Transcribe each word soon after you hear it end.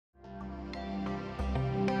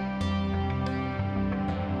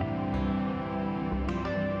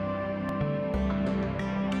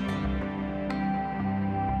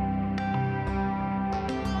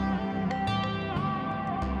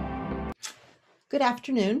Good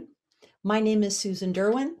afternoon. My name is Susan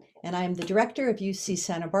Derwin, and I am the director of UC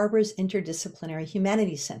Santa Barbara's Interdisciplinary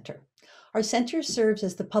Humanities Center. Our center serves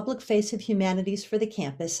as the public face of humanities for the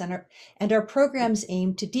campus, and our programs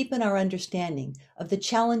aim to deepen our understanding of the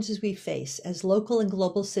challenges we face as local and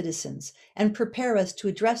global citizens and prepare us to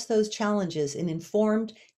address those challenges in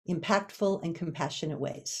informed, impactful, and compassionate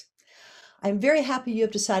ways. I'm very happy you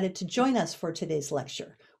have decided to join us for today's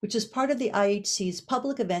lecture, which is part of the IHC's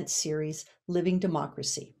public events series, Living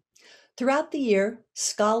Democracy. Throughout the year,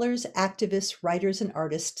 scholars, activists, writers, and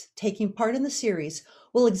artists taking part in the series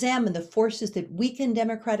will examine the forces that weaken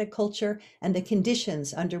democratic culture and the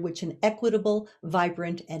conditions under which an equitable,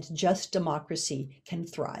 vibrant, and just democracy can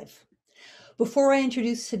thrive. Before I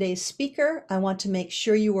introduce today's speaker, I want to make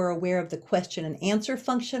sure you are aware of the question and answer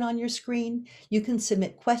function on your screen. You can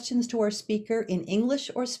submit questions to our speaker in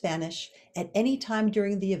English or Spanish at any time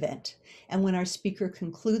during the event. And when our speaker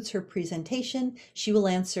concludes her presentation, she will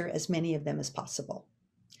answer as many of them as possible.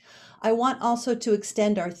 I want also to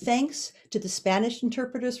extend our thanks to the Spanish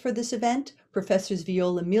interpreters for this event, Professors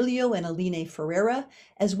Viola Emilio and Aline Ferreira,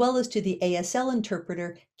 as well as to the ASL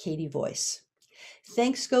interpreter, Katie Voice.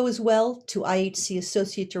 Thanks go as well to IHC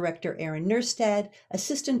Associate Director Aaron Nerstad,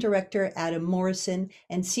 Assistant Director Adam Morrison,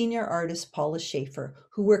 and Senior Artist Paula Schaefer,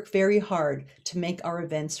 who work very hard to make our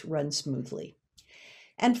events run smoothly.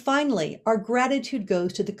 And finally, our gratitude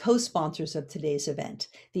goes to the co-sponsors of today's event,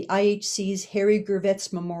 the IHC's Harry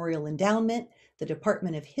Gervitz Memorial Endowment, the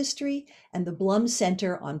Department of History, and the Blum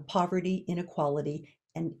Center on Poverty, Inequality,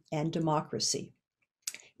 and Democracy.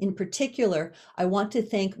 In particular, I want to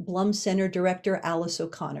thank Blum Center Director Alice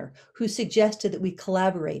O'Connor, who suggested that we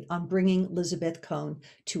collaborate on bringing Lizabeth Cohen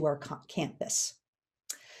to our campus.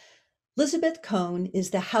 Lizabeth Cohen is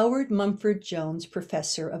the Howard Mumford Jones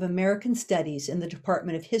Professor of American Studies in the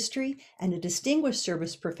Department of History and a Distinguished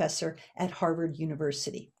Service Professor at Harvard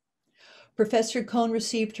University. Professor Cohen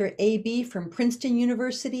received her AB from Princeton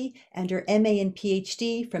University and her MA and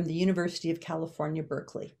PhD from the University of California,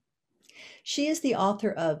 Berkeley. She is the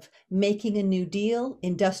author of Making a New Deal,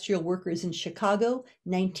 Industrial Workers in Chicago,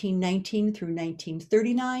 1919 through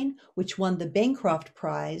 1939, which won the Bancroft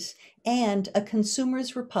Prize, and A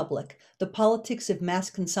Consumer's Republic, The Politics of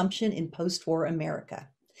Mass Consumption in Post-War America.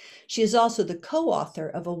 She is also the co-author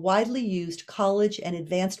of a widely used college and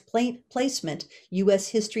advanced placement U.S.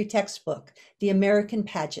 history textbook, The American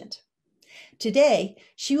Pageant. Today,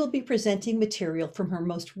 she will be presenting material from her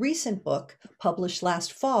most recent book, published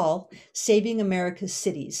last fall, Saving America's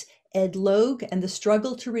Cities, Ed Logue and the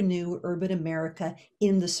Struggle to Renew Urban America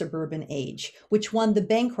in the Suburban Age, which won the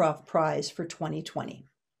Bancroft Prize for 2020.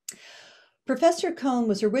 Professor Cohen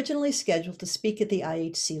was originally scheduled to speak at the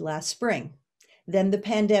IHC last spring. Then the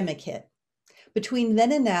pandemic hit. Between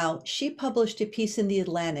then and now, she published a piece in The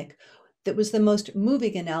Atlantic that was the most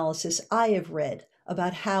moving analysis I have read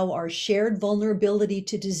about how our shared vulnerability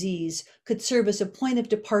to disease could serve as a point of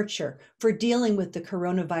departure for dealing with the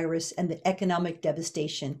coronavirus and the economic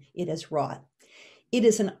devastation it has wrought. It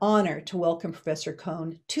is an honor to welcome Professor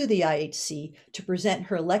Cohen to the IHC to present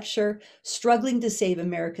her lecture, Struggling to Save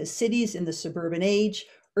America's Cities in the Suburban Age,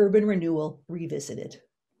 Urban Renewal Revisited.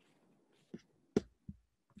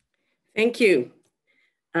 Thank you.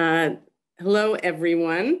 Hello,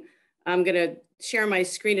 everyone. I'm going to share my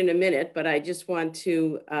screen in a minute, but I just want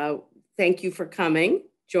to thank you for coming,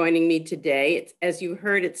 joining me today. As you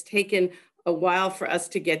heard, it's taken a while for us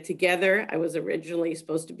to get together. I was originally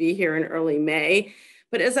supposed to be here in early May,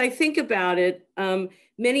 but as I think about it,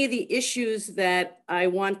 many of the issues that I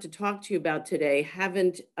want to talk to you about today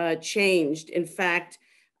haven't changed. In fact,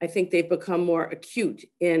 I think they've become more acute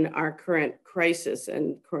in our current crisis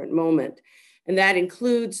and current moment. And that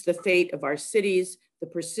includes the fate of our cities, the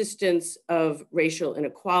persistence of racial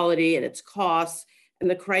inequality and its costs, and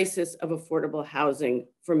the crisis of affordable housing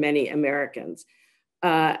for many Americans.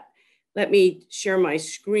 Let me share my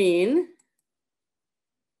screen.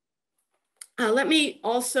 Let me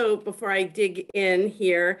also, before I dig in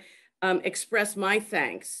here, express my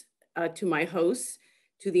thanks to my hosts,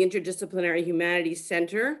 to the Interdisciplinary Humanities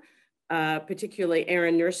Center, particularly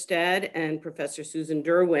Aaron Nerstad and Professor Susan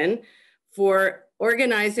Derwin, for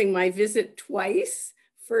organizing my visit twice,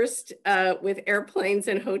 first with airplanes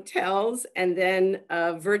and hotels, and then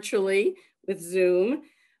virtually with Zoom.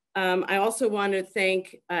 I also want to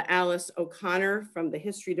thank Alice O'Connor from the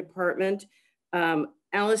History Department.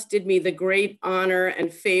 Alice did me the great honor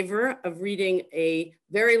and favor of reading a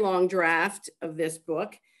very long draft of this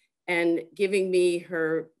book and giving me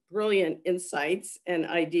her brilliant insights and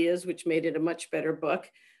ideas, which made it a much better book,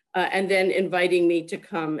 and then inviting me to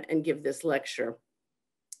come and give this lecture.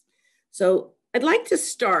 So I'd like to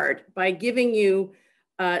start by giving you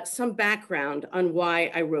some background on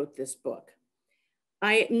why I wrote this book.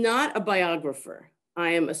 I am not a biographer.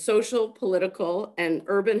 I am a social, political, and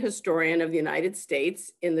urban historian of the United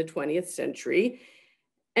States in the 20th century.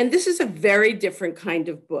 And this is a very different kind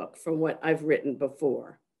of book from what I've written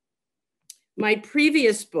before. My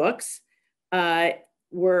previous books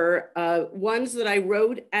were ones that I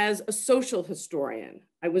wrote as a social historian.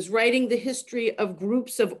 I was writing the history of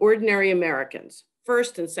groups of ordinary Americans,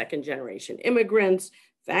 first and second generation immigrants,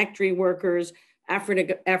 factory workers,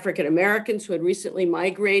 African Americans who had recently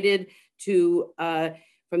migrated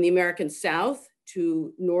from the American South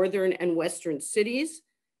to northern and western cities,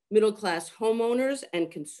 middle-class homeowners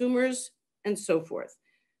and consumers, and so forth.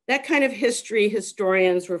 That kind of history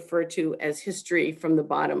historians refer to as history from the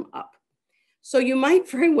bottom up. So you might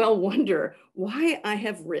very well wonder why I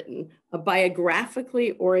have written a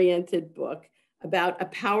biographically oriented book about a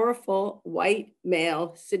powerful white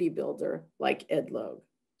male city builder like Ed Logue.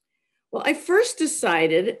 Well, I first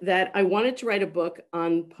decided that I wanted to write a book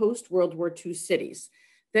on post-World War II cities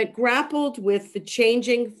that grappled with the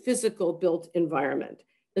changing physical built environment,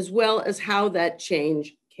 as well as how that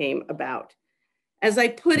change came about. As I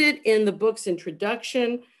put it in the book's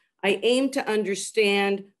introduction, I aim to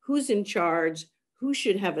understand who's in charge, who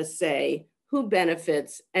should have a say, who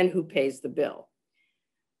benefits, and who pays the bill.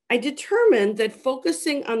 I determined that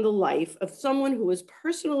focusing on the life of someone who was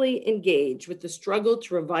personally engaged with the struggle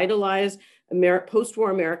to revitalize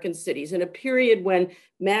post-war American cities in a period when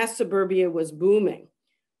mass suburbia was booming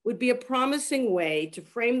would be a promising way to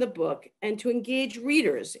frame the book and to engage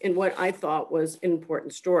readers in what I thought was an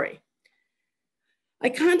important story. I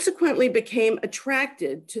consequently became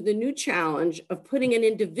attracted to the new challenge of putting an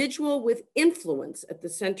individual with influence at the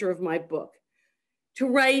center of my book, to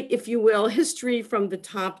write, if you will, history from the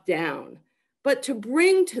top down, but to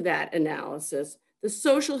bring to that analysis the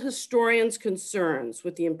social historian's concerns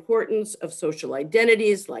with the importance of social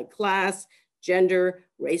identities like class, gender,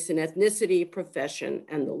 race and ethnicity, profession,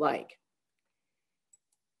 and the like.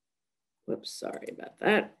 Whoops, sorry about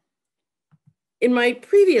that. In my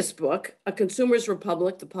previous book, A Consumer's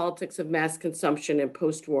Republic, The Politics of Mass Consumption in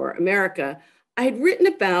Post-War America, I had written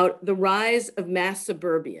about the rise of mass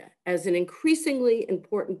suburbia as an increasingly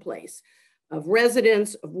important place of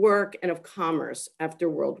residence, of work, and of commerce after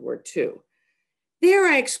World War II. There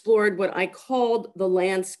I explored what I called the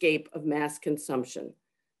landscape of mass consumption,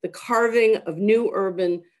 the carving of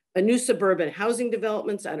new suburban housing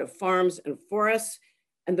developments out of farms and forests,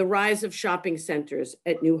 and the rise of shopping centers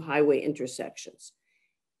at new highway intersections.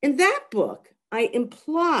 In that book, I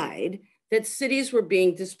implied that cities were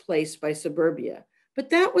being displaced by suburbia,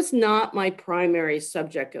 but that was not my primary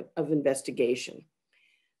subject of investigation.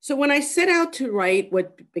 So when I set out to write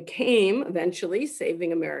what became eventually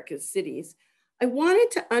Saving America's Cities, I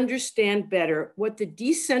wanted to understand better what the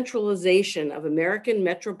decentralization of American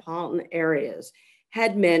metropolitan areas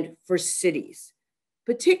had meant for cities,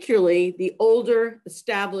 particularly the older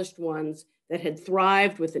established ones that had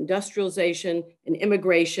thrived with industrialization and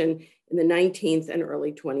immigration in the 19th and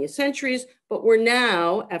early 20th centuries, but were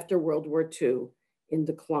now, after World War II, in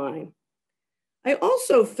decline. I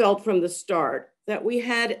also felt from the start that we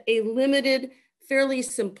had a limited, fairly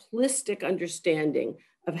simplistic understanding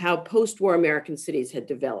of how post-war American cities had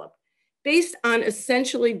developed, based on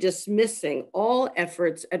essentially dismissing all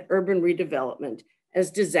efforts at urban redevelopment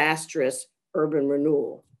as disastrous urban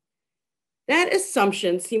renewal. That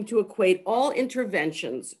assumption seemed to equate all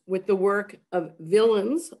interventions with the work of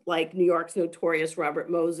villains like New York's notorious Robert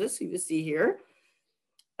Moses, who you see here.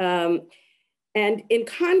 And in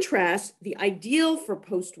contrast, the ideal for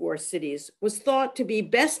post-war cities was thought to be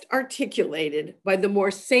best articulated by the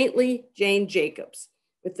more saintly Jane Jacobs,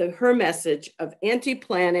 with her message of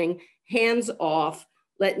anti-planning, hands-off,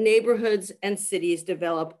 let neighborhoods and cities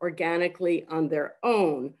develop organically on their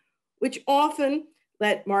own, which often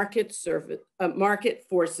let market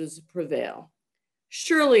forces prevail.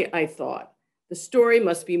 Surely, I thought, the story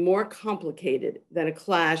must be more complicated than a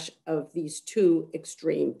clash of these two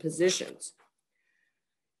extreme positions.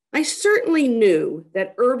 I certainly knew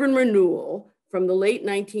that urban renewal from the late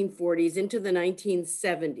 1940s into the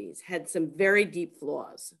 1970s had some very deep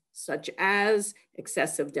flaws, such as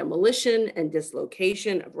excessive demolition and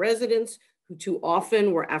dislocation of residents who too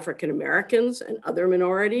often were African Americans and other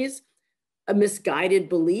minorities, a misguided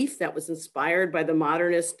belief that was inspired by the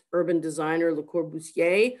modernist urban designer Le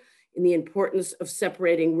Corbusier in the importance of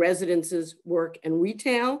separating residences, work, and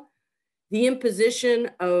retail, the imposition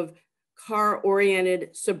of car-oriented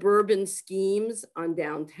suburban schemes on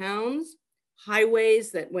downtowns,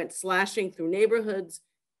 highways that went slashing through neighborhoods,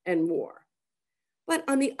 and more. But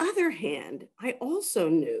on the other hand, I also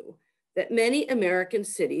knew that many American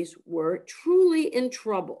cities were truly in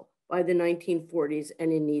trouble by the 1940s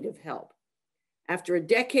and in need of help. After a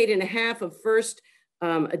decade and a half of first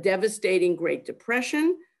a devastating Great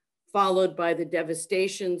Depression, followed by the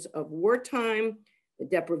devastations of wartime, the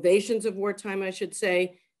deprivations of wartime, I should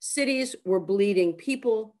say, cities were bleeding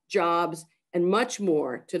people, jobs, and much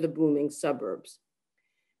more to the booming suburbs.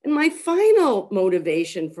 And my final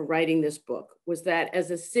motivation for writing this book was that as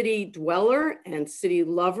a city dweller and city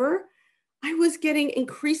lover, I was getting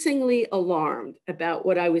increasingly alarmed about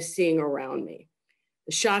what I was seeing around me.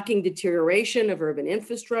 The shocking deterioration of urban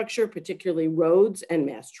infrastructure, particularly roads and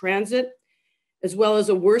mass transit, as well as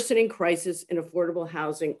a worsening crisis in affordable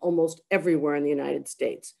housing almost everywhere in the United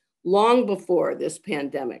States, long before this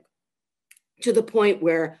pandemic, to the point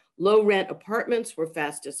where low rent apartments were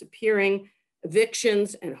fast disappearing,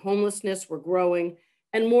 evictions and homelessness were growing,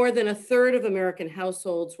 and more than a third of American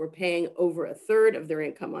households were paying over a third of their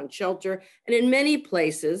income on shelter. And in many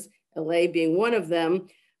places, LA being one of them,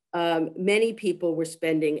 many people were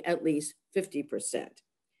spending at least 50%.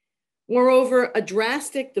 Moreover, a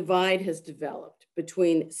drastic divide has developed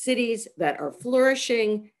between cities that are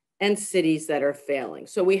flourishing and cities that are failing.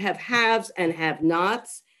 So we have haves and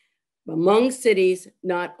have-nots among cities,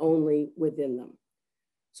 not only within them.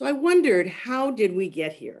 So I wondered, how did we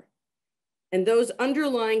get here? And those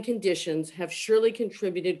underlying conditions have surely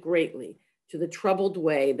contributed greatly to the troubled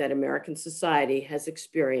way that American society has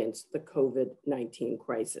experienced the COVID-19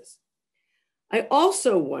 crisis. I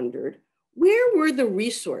also wondered, where were the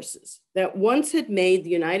resources that once had made the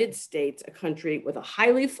United States a country with a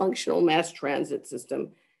highly functional mass transit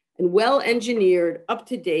system and well-engineered,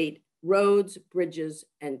 up-to-date roads, bridges,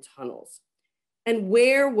 and tunnels? And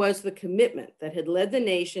where was the commitment that had led the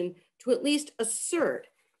nation to at least assert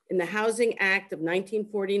in the Housing Act of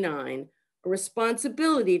 1949 a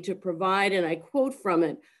responsibility to provide, and I quote from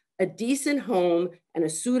it, a decent home and a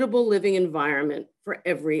suitable living environment for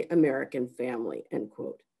every American family, end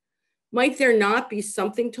quote. Might there not be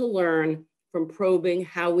something to learn from probing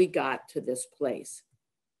how we got to this place?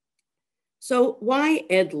 So why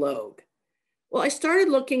Ed Logue? Well, I started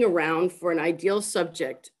looking around for an ideal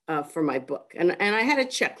subject for my book, and I had a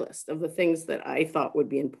checklist of the things that I thought would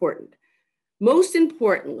be important. Most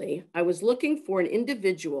importantly, I was looking for an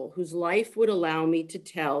individual whose life would allow me to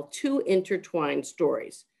tell two intertwined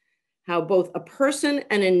stories: how both a person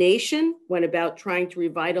and a nation went about trying to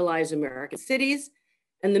revitalize American cities,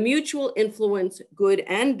 and the mutual influence, good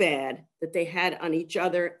and bad, that they had on each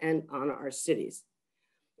other and on our cities.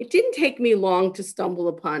 It didn't take me long to stumble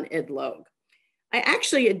upon Ed Logue. I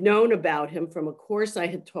actually had known about him from a course I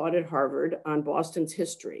had taught at Harvard on Boston's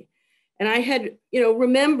history. And I had,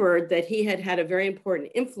 remembered that he had had a very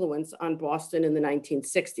important influence on Boston in the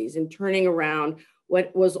 1960s in turning around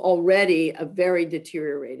what was already a very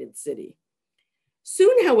deteriorated city.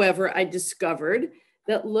 Soon, however, I discovered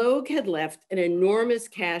that Logue had left an enormous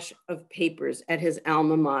cache of papers at his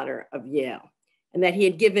alma mater of Yale, and that he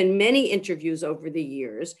had given many interviews over the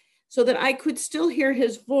years so that I could still hear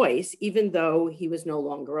his voice, even though he was no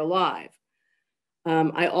longer alive.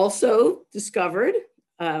 I also discovered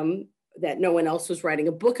that no one else was writing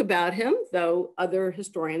a book about him, though other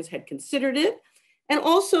historians had considered it, and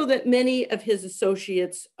also that many of his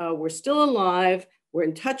associates were still alive, were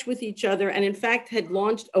in touch with each other, and in fact had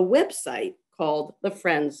launched a website called The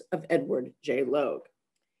Friends of Edward J. Logue.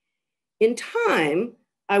 In time,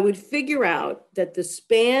 I would figure out that the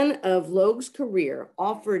span of Logue's career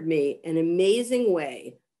offered me an amazing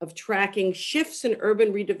way of tracking shifts in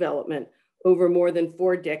urban redevelopment over more than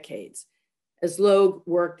 4 decades, as Logue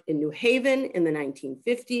worked in New Haven in the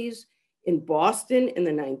 1950s, in Boston in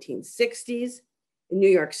the 1960s, in New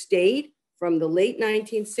York State from the late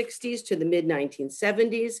 1960s to the mid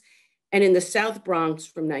 1970s, and in the South Bronx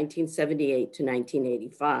from 1978 to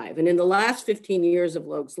 1985. And in the last 15 years of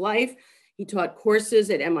Logue's life, he taught courses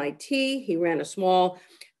at MIT. He ran a small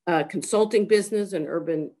consulting business in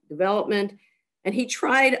urban development, and he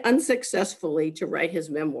tried unsuccessfully to write his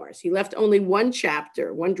memoirs. He left only one draft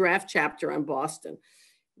chapter on Boston.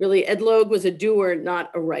 Really, Ed Logue was a doer, not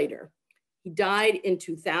a writer. He died in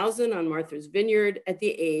 2000 on Martha's Vineyard at the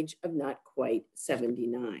age of not quite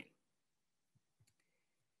 79.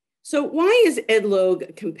 So why is Ed Logue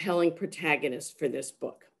a compelling protagonist for this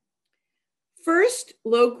book? First,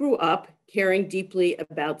 Logue grew up caring deeply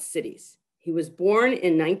about cities. He was born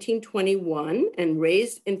in 1921 and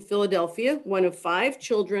raised in Philadelphia, one of 5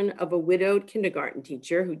 children of a widowed kindergarten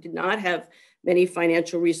teacher who did not have many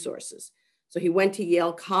financial resources. So he went to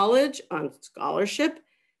Yale College on scholarship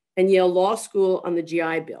and Yale Law School on the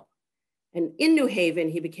GI Bill. And in New Haven,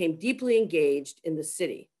 he became deeply engaged in the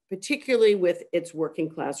city, particularly with its working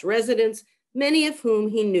class residents, many of whom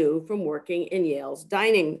he knew from working in Yale's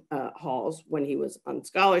dining halls when he was on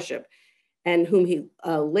scholarship, and whom he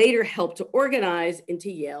later helped to organize into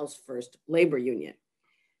Yale's first labor union.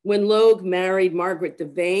 When Logue married Margaret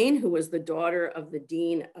Devane, who was the daughter of the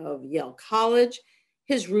dean of Yale College,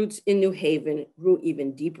 his roots in New Haven grew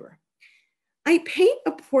even deeper. I paint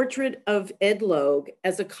a portrait of Ed Logue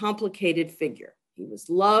as a complicated figure. He was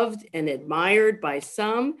loved and admired by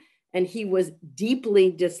some, and he was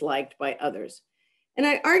deeply disliked by others. And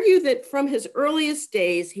I argue that from his earliest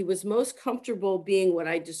days, he was most comfortable being what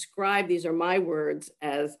I describe, these are my words,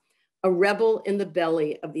 as a rebel in the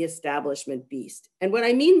belly of the establishment beast. And what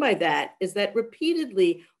I mean by that is that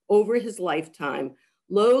repeatedly over his lifetime,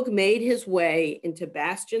 Logue made his way into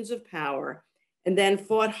bastions of power and then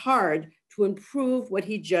fought hard to improve what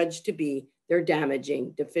he judged to be their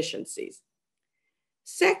damaging deficiencies.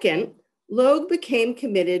 Second, Logue became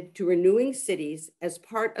committed to renewing cities as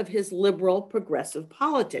part of his liberal progressive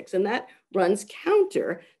politics, and that runs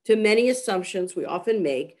counter to many assumptions we often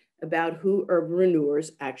make about who urban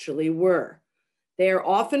renewers actually were. They are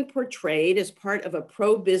often portrayed as part of a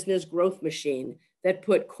pro-business growth machine that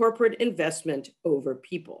put corporate investment over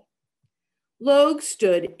people. Logue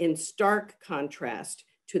stood in stark contrast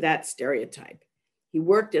to that stereotype. He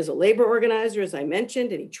worked as a labor organizer, as I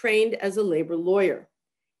mentioned, and he trained as a labor lawyer.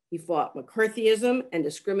 He fought McCarthyism and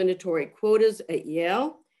discriminatory quotas at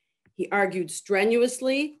Yale. He argued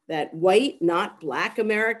strenuously that white, not Black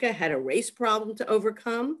America had a race problem to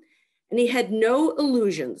overcome. And he had no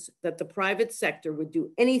illusions that the private sector would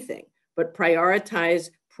do anything but prioritize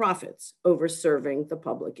profits over serving the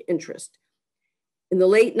public interest. In the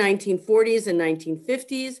late 1940s and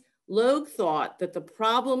 1950s, Logue thought that the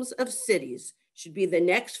problems of cities should be the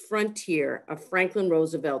next frontier of Franklin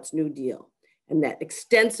Roosevelt's New Deal, and that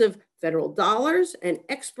extensive federal dollars and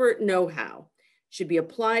expert know-how should be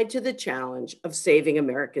applied to the challenge of saving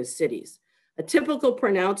America's cities. A typical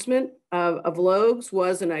pronouncement of Logue's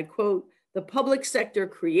was, and I quote, "The public sector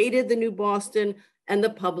created the new Boston and the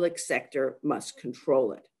public sector must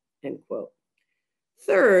control it," end quote.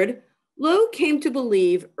 Third, Logue came to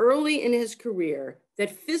believe early in his career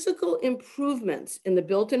that physical improvements in the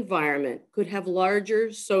built environment could have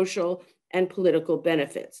larger social and political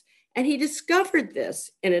benefits. And he discovered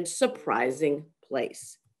this in a surprising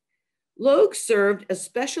place. Logue served as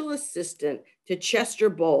special assistant to Chester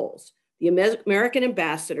Bowles, the American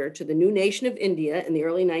ambassador to the new nation of India in the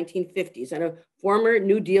early 1950s, and a former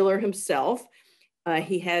New Dealer himself.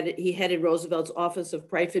 He headed Roosevelt's Office of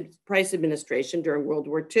Price Administration during World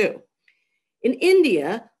War II. In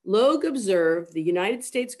India, Logue observed the United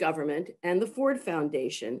States government and the Ford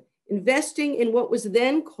Foundation investing in what was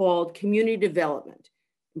then called community development,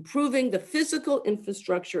 improving the physical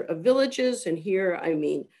infrastructure of villages. And here, I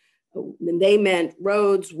mean, they meant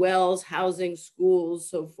roads, wells, housing, schools,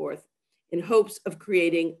 so forth, in hopes of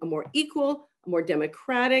creating a more equal, a more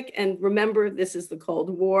democratic, and remember, this is the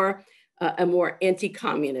Cold War, a more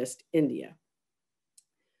anti-communist India.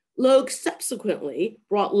 Logue subsequently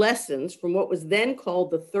brought lessons from what was then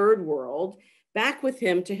called the Third World back with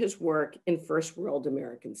him to his work in First World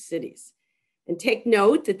American cities. And take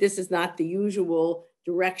note that this is not the usual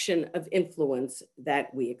direction of influence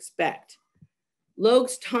that we expect.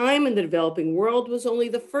 Logue's time in the developing world was only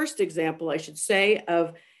the first example, I should say,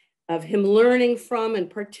 of him learning from and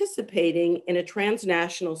participating in a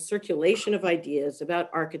transnational circulation of ideas about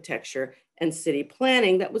architecture and city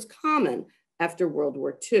planning that was common after World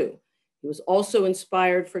War II. He was also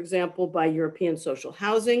inspired, for example, by European social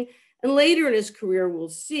housing, and later in his career, we'll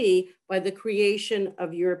see, by the creation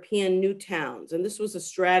of European new towns. And this was a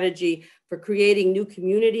strategy for creating new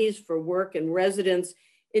communities for work and residence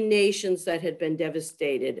in nations that had been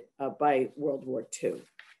devastated by World War II.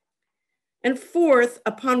 And fourth,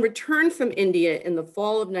 upon return from India in the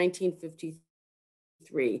fall of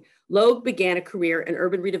 1953, Logue began a career in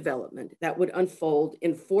urban redevelopment that would unfold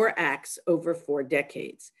in 4 acts over 4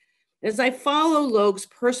 decades. As I follow Logue's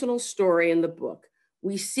personal story in the book,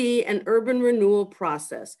 we see an urban renewal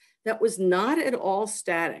process that was not at all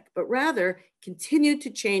static, but rather continued to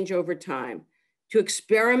change over time, to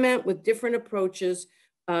experiment with different approaches,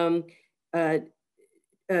 in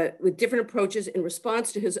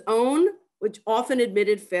response to his own, which often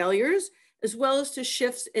admitted failures, as well as to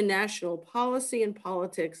shifts in national policy and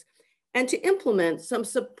politics, and to implement some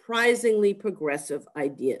surprisingly progressive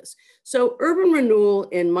ideas. So urban renewal,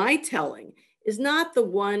 in my telling, is not the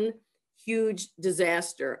one huge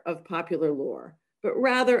disaster of popular lore, but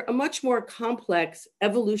rather a much more complex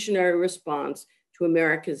evolutionary response to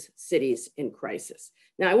America's cities in crisis.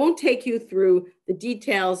 Now, I won't take you through the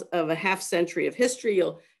details of a half century of history.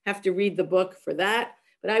 You'll have to read the book for that,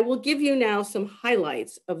 but I will give you now some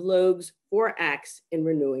highlights of Logue's 4 acts in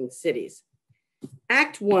renewing cities.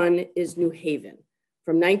 Act 1 is New Haven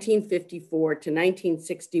from 1954 to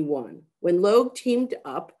 1961, when Logue teamed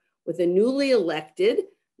up with a newly elected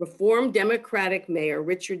Reform Democratic Mayor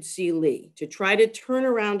Richard C. Lee to try to turn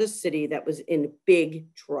around a city that was in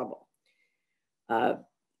big trouble.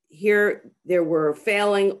 Here, there were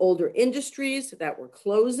failing older industries that were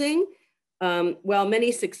closing, while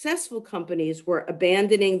many successful companies were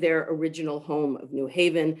abandoning their original home of New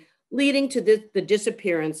Haven, leading to the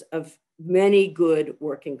disappearance of many good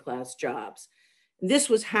working class jobs. This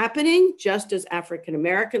was happening just as African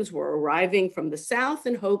Americans were arriving from the South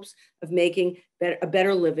in hopes of making a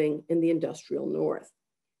better living in the industrial North.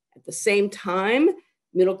 At the same time,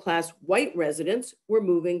 middle-class white residents were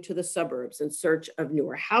moving to the suburbs in search of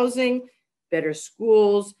newer housing, better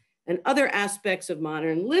schools, and other aspects of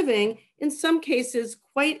modern living, in some cases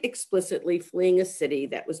quite explicitly fleeing a city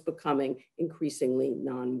that was becoming increasingly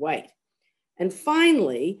non-white. And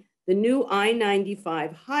finally, the new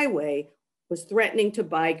I-95 highway was threatening to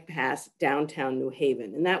bypass downtown New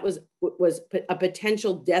Haven. And that was a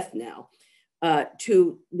potential death knell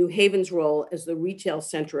to New Haven's role as the retail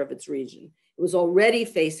center of its region. It was already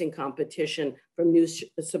facing competition from new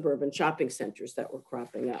suburban shopping centers that were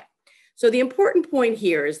cropping up. So the important point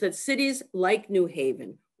here is that cities like New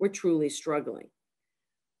Haven were truly struggling.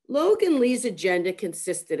 Logue and Lee's agenda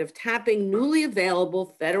consisted of tapping newly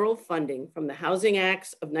available federal funding from the Housing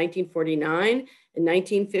Acts of 1949 and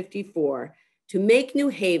 1954 to make New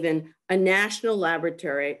Haven a national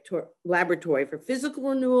laboratory for physical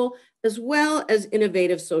renewal, as well as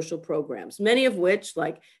innovative social programs, many of which,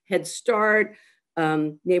 like Head Start,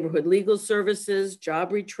 neighborhood legal services,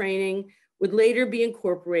 job retraining, would later be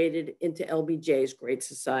incorporated into LBJ's Great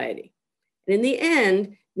Society. And in the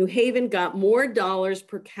end, New Haven got more dollars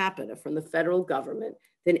per capita from the federal government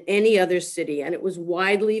than any other city, and it was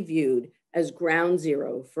widely viewed as ground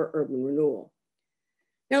zero for urban renewal.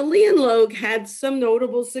 Now, Lee and Logue had some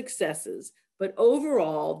notable successes, but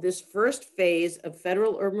overall, this first phase of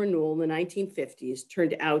federal urban renewal in the 1950s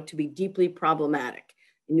turned out to be deeply problematic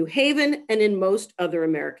in New Haven and in most other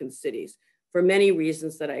American cities for many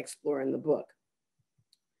reasons that I explore in the book.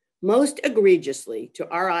 Most egregiously to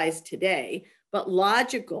our eyes today, but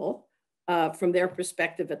logical from their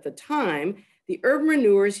perspective at the time, the urban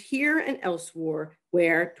renewers here and elsewhere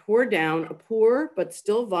tore down a poor but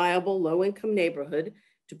still viable low-income neighborhood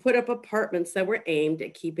to put up apartments that were aimed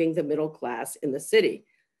at keeping the middle class in the city.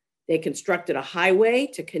 They constructed a highway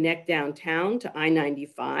to connect downtown to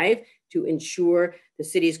I-95 to ensure the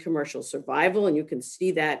city's commercial survival. And you can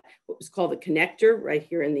see that, what was called the connector right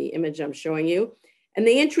here in the image I'm showing you. And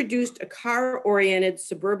they introduced a car-oriented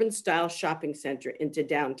suburban style shopping center into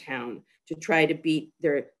downtown to try to beat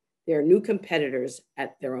their new competitors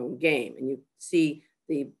at their own game. And you see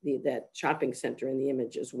that shopping center in the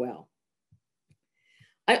image as well.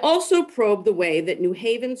 I also probed the way that New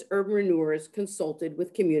Haven's urban renewers consulted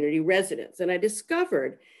with community residents. And I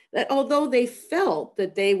discovered that although they felt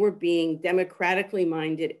that they were being democratically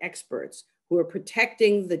minded experts who were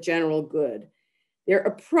protecting the general good, their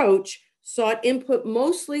approach sought input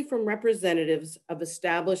mostly from representatives of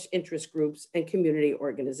established interest groups and community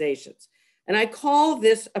organizations. And I call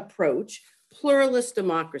this approach pluralist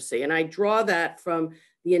democracy. And I draw that from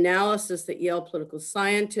the analysis that Yale political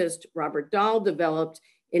scientist Robert Dahl developed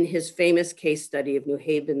in his famous case study of New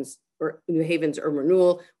Haven's urban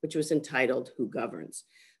renewal, which was entitled Who Governs?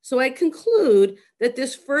 So I conclude that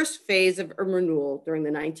this first phase of urban renewal during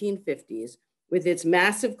the 1950s, with its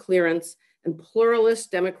massive clearance and pluralist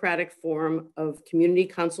democratic form of community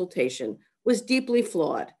consultation, was deeply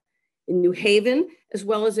flawed. In New Haven, as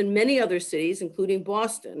well as in many other cities, including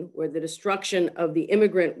Boston, where the destruction of the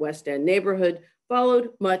immigrant West End neighborhood followed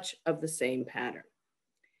much of the same pattern.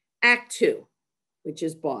 Act 2, which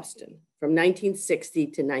is Boston, from 1960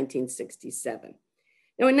 to 1967.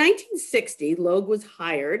 Now, in 1960, Logue was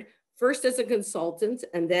hired first as a consultant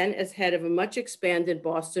and then as head of a much expanded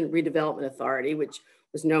Boston Redevelopment Authority, which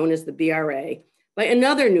was known as the BRA, by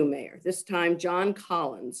another new mayor, this time John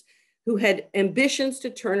Collins, who had ambitions to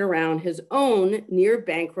turn around his own near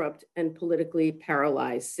bankrupt and politically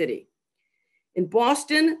paralyzed city. In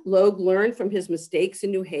Boston, Logue learned from his mistakes in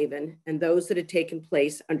New Haven and those that had taken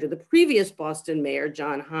place under the previous Boston mayor,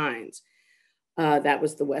 John Hines. That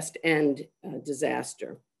was the West End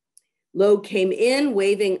disaster. Logue came in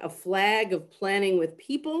waving a flag of planning with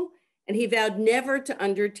people, and he vowed never to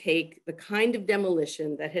undertake the kind of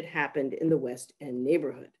demolition that had happened in the West End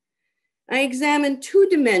neighborhood. I examined two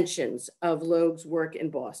dimensions of Logue's work in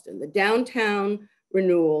Boston: the downtown,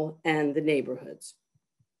 renewal, and the neighborhoods.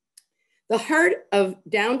 The heart of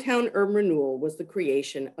downtown urban renewal was the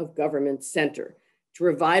creation of Government Center to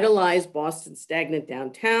revitalize Boston's stagnant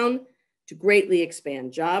downtown, to greatly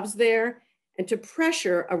expand jobs there, and to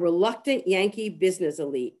pressure a reluctant Yankee business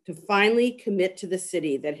elite to finally commit to the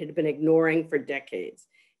city that had been ignoring for decades.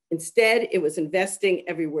 Instead, it was investing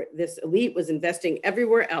everywhere. This elite was investing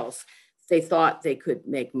everywhere else they thought they could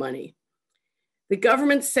make money. The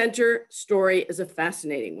Government Center story is a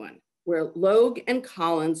fascinating one, where Logue and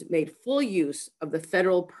Collins made full use of the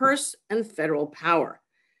federal purse and federal power.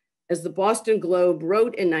 As the Boston Globe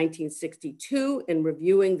wrote in 1962 in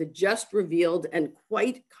reviewing the just revealed and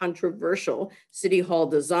quite controversial City Hall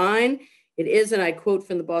design, it is, and I quote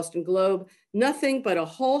from the Boston Globe, nothing but a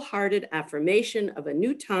wholehearted affirmation of a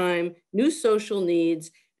new time, new social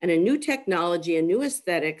needs, and a new technology and new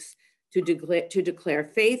aesthetics to declare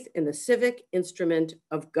faith in the civic instrument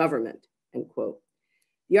of government, end quote.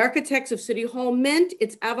 The architects of City Hall meant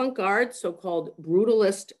its avant-garde, so-called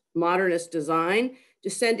brutalist modernist design to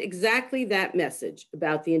send exactly that message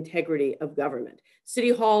about the integrity of government. City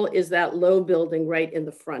Hall is that low building right in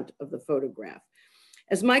the front of the photograph.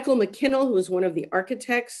 As Michael McKinnell, who was one of the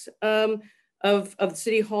architects of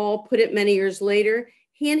City Hall, put it many years later,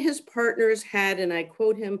 he and his partners had, and I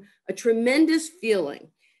quote him, a tremendous feeling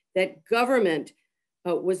that government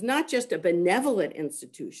was not just a benevolent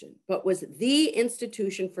institution, but was the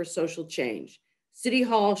institution for social change. City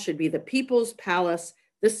Hall should be the people's palace,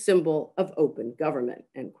 the symbol of open government,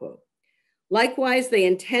 end quote. Likewise, they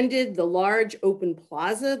intended the large open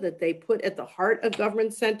plaza that they put at the heart of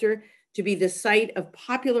Government Center to be the site of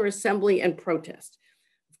popular assembly and protest.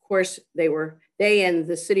 Of course, they and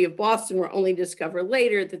the city of Boston were only discovered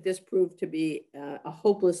later that this proved to be a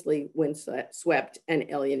hopelessly windswept and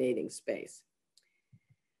alienating space.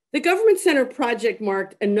 The Government Center project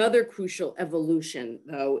marked another crucial evolution,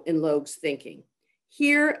 though, in Logue's thinking.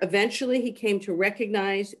 Here, eventually, he came to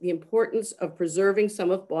recognize the importance of preserving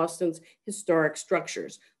some of Boston's historic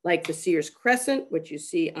structures, like the Sears Crescent, which you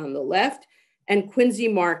see on the left, and Quincy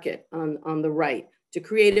Market on the right, to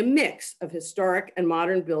create a mix of historic and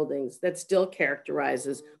modern buildings that still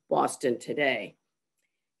characterizes Boston today.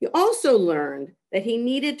 He also learned that he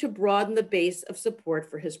needed to broaden the base of support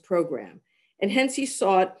for his program, and hence he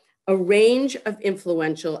sought a range of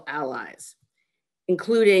influential allies,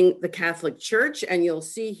 including the Catholic Church. And you'll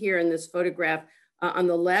see here in this photograph on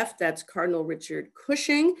the left, that's Cardinal Richard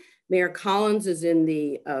Cushing. Mayor Collins is in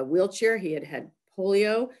the wheelchair. He had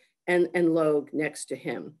polio, and Logue next to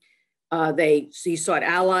him. He sought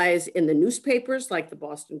allies in the newspapers like the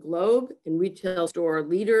Boston Globe, in retail store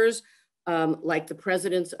leaders like the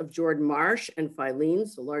presidents of Jordan Marsh and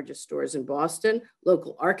Filene's, the largest stores in Boston,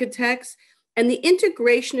 local architects, and the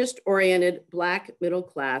integrationist-oriented Black middle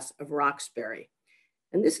class of Roxbury.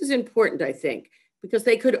 And this is important, I think, because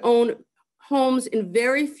they could own homes in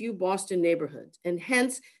very few Boston neighborhoods, and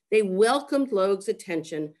hence they welcomed Logue's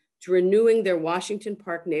attention to renewing their Washington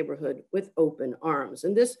Park neighborhood with open arms.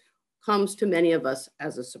 And this comes to many of us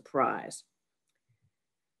as a surprise.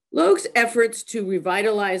 Logue's efforts to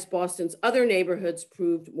revitalize Boston's other neighborhoods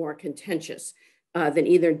proved more contentious than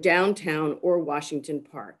either downtown or Washington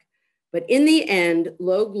Park. But in the end,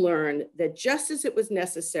 Logue learned that just as it was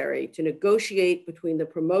necessary to negotiate between the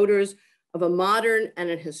promoters of a modern and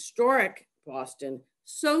a historic Boston,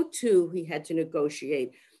 so too he had to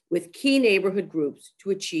negotiate with key neighborhood groups to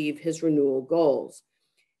achieve his renewal goals.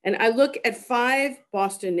 And I look at 5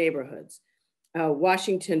 Boston neighborhoods: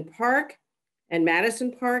 Washington Park and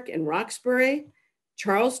Madison Park and Roxbury,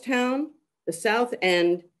 Charlestown, the South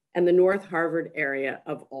End, and the North Harvard area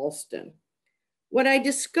of Allston. What I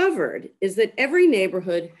discovered is that every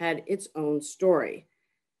neighborhood had its own story.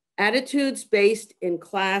 Attitudes based in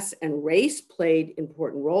class and race played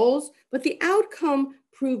important roles, but the outcome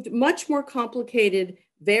proved much more complicated,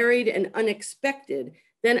 varied, and unexpected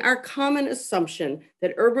than our common assumption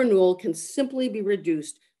that urban renewal can simply be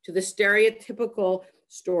reduced to the stereotypical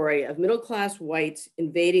story of middle-class whites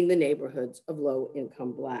invading the neighborhoods of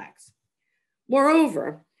low-income Blacks.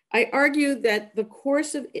 Moreover, I argue that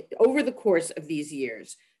over the course of these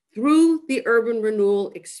years, through the urban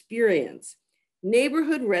renewal experience,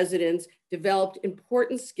 neighborhood residents developed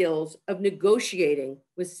important skills of negotiating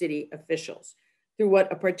with city officials through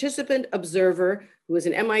what a participant observer, who was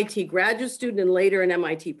an MIT graduate student and later an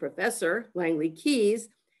MIT professor, Langley Keyes,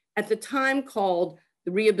 at the time called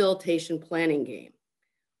the rehabilitation planning game.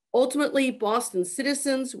 Ultimately, Boston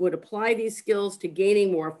citizens would apply these skills to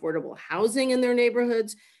gaining more affordable housing in their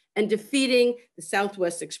neighborhoods and defeating the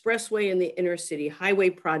Southwest Expressway and the inner city highway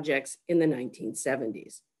projects in the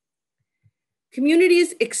 1970s.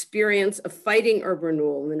 Communities' experience of fighting urban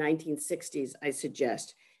renewal in the 1960s, I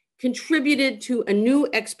suggest, contributed to a new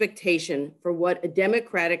expectation for what a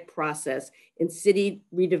democratic process in city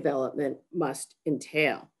redevelopment must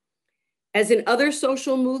entail. As in other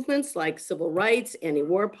social movements like civil rights,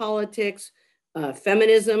 anti-war politics,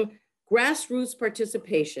 feminism, grassroots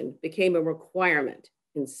participation became a requirement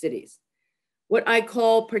in cities. What I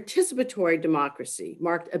call participatory democracy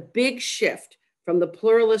marked a big shift from the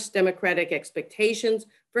pluralist democratic expectations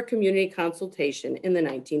for community consultation in the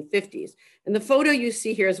 1950s. And the photo you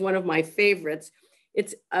see here is one of my favorites.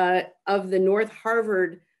 It's of the North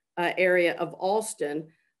Harvard area of Allston,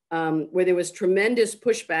 where there was tremendous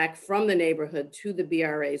pushback from the neighborhood to the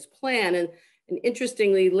BRA's plan. And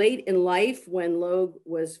interestingly, late in life, when Logue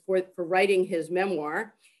was for writing his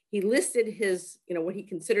memoir, he listed his, what he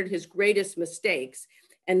considered his greatest mistakes.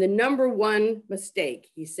 And the number one mistake,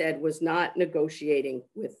 he said, was not negotiating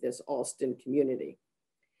with this Allston community.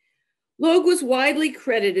 Logue was widely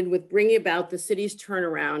credited with bringing about the city's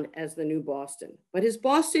turnaround as the new Boston, but his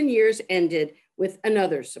Boston years ended with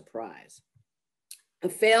another surprise. A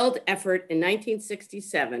failed effort in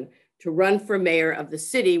 1967 to run for mayor of the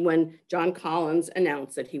city when John Collins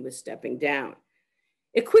announced that he was stepping down.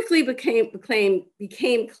 It quickly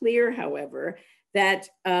became clear, however, that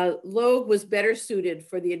Logue was better suited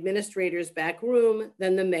for the administrator's back room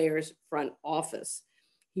than the mayor's front office.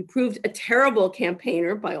 He proved a terrible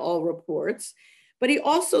campaigner by all reports, but he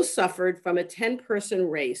also suffered from a 10-person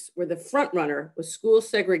race where the frontrunner was school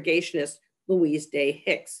segregationist Louise Day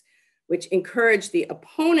Hicks, which encouraged the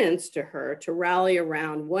opponents to her to rally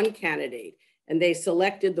around one candidate, and they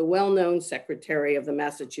selected the well-known Secretary of the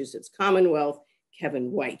Massachusetts Commonwealth,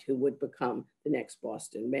 Kevin White, who would become the next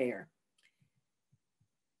Boston mayor.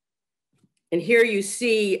 And here you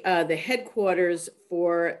see the headquarters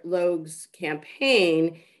for Logue's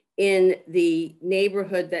campaign in the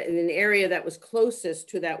neighborhood, in an area that was closest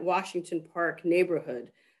to that Washington Park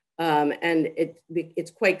neighborhood. And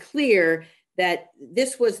it's quite clear that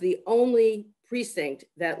this was the only precinct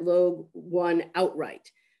that Logue won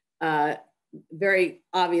outright. Very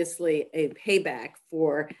obviously a payback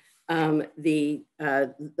for a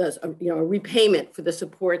repayment for the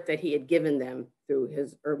support that he had given them through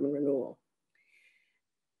his urban renewal.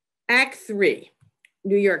 Act 3,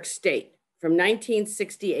 New York State, from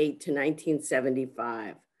 1968 to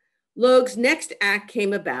 1975. Logue's next act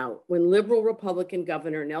came about when liberal Republican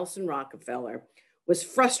Governor Nelson Rockefeller was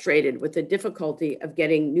frustrated with the difficulty of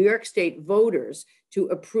getting New York State voters to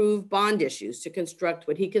approve bond issues to construct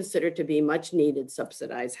what he considered to be much needed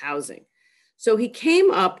subsidized housing. So he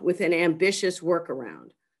came up with an ambitious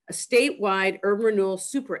workaround, a statewide urban renewal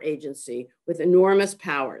super agency with enormous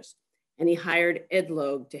powers, and he hired Ed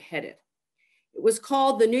Logue to head it. It was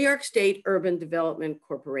called the New York State Urban Development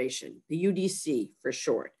Corporation, the UDC for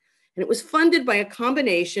short, and it was funded by a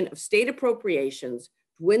combination of state appropriations,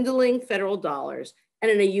 dwindling federal dollars,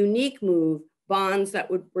 and in a unique move, bonds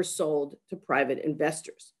that were sold to private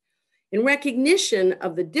investors. In recognition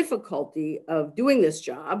of the difficulty of doing this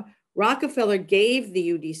job, Rockefeller gave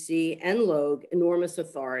the UDC and Logue enormous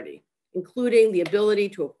authority, including the ability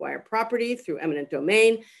to acquire property through eminent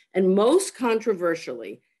domain, and most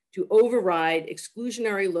controversially, to override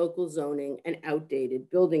exclusionary local zoning and outdated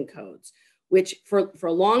building codes, which for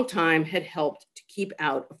a long time had helped to keep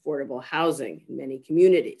out affordable housing in many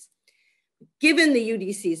communities. Given the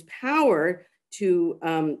UDC's power to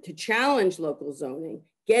challenge local zoning,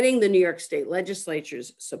 getting the New York State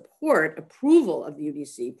legislature's approval of the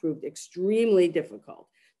UDC proved extremely difficult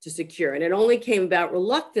to secure. And it only came about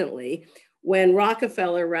reluctantly when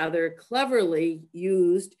Rockefeller rather cleverly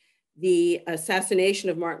used the assassination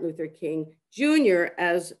of Martin Luther King Jr.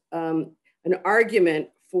 as an argument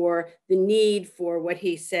for the need for what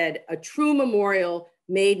he said, a true memorial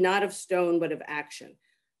made not of stone, but of action.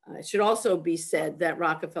 It should also be said that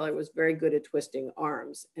Rockefeller was very good at twisting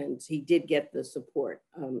arms, and he did get the support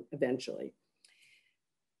eventually.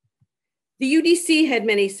 The UDC had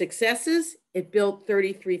many successes. It built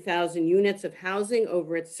 33,000 units of housing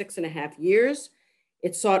over its 6.5 years.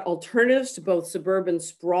 It sought alternatives to both suburban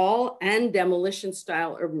sprawl and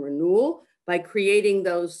demolition-style urban renewal by creating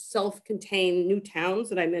those self-contained new towns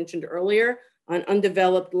that I mentioned earlier on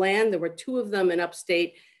undeveloped land. There were 2 of them in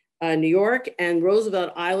upstate New York, and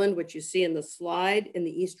Roosevelt Island, which you see in the slide, in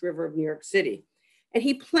the East River of New York City. And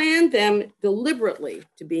he planned them deliberately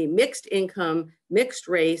to be mixed income, mixed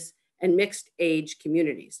race, and mixed age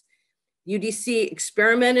communities. UDC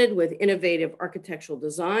experimented with innovative architectural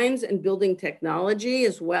designs and building technology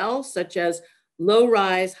as well, such as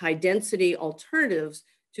low-rise, high-density alternatives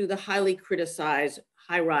to the highly criticized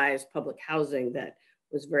high-rise public housing that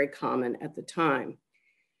was very common at the time.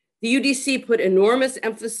 The UDC put enormous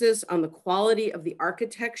emphasis on the quality of the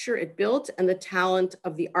architecture it built and the talent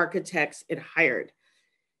of the architects it hired.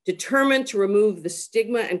 Determined to remove the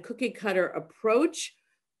stigma and cookie cutter approach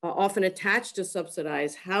often attached to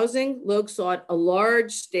subsidized housing, Logue sought a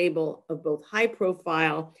large stable of both high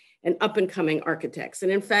profile and up and coming architects.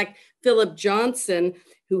 And in fact, Philip Johnson,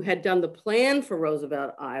 who had done the plan for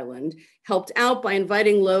Roosevelt Island, helped out by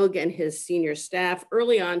inviting Logue and his senior staff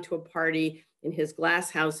early on to a party in his glass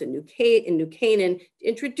house in New Canaan to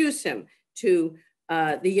introduce him to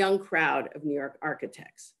the young crowd of New York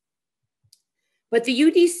architects. But the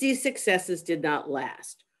UDC successes did not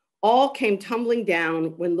last. All came tumbling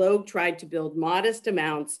down when Logue tried to build modest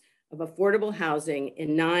amounts of affordable housing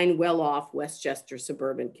in 9 well-off Westchester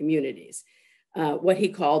suburban communities, what he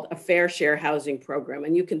called a fair share housing program.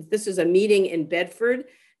 And this is a meeting in Bedford,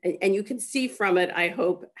 and you can see from it, I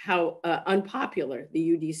hope, how unpopular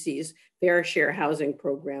the UDC's fair share housing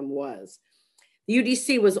program was. The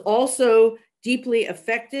UDC was also deeply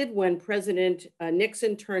affected when President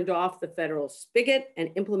Nixon turned off the federal spigot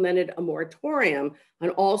and implemented a moratorium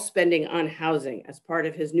on all spending on housing as part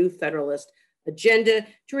of his new Federalist agenda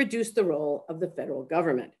to reduce the role of the federal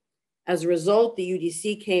government. As a result, the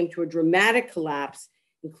UDC came to a dramatic collapse,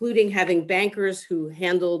 including having bankers who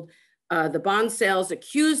handled the bond sales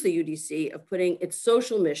accuse the UDC of putting its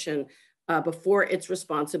social mission before its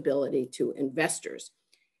responsibility to investors.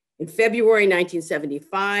 In February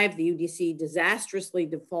 1975, the UDC disastrously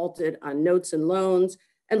defaulted on notes and loans,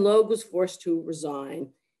 and Logue was forced to resign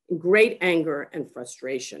in great anger and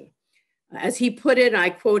frustration. As he put it,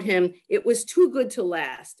 I quote him, "It was too good to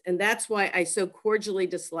last, and that's why I so cordially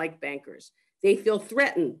dislike bankers. They feel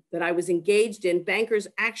threatened that I was engaged in," bankers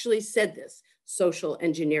actually said this, social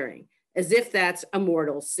engineering, as if that's a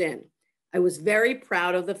mortal sin. "I was very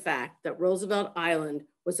proud of the fact that Roosevelt Island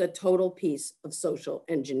was a total piece of social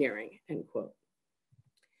engineering," end quote.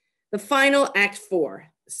 The final Act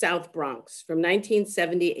 4, South Bronx, from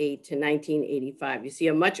 1978 to 1985. You see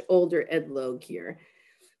a much older Ed Logue here.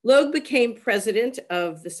 Logue became president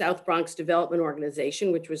of the South Bronx Development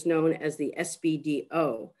Organization, which was known as the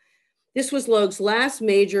SBDO. This was Logue's last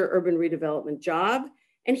major urban redevelopment job,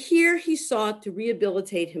 and here he sought to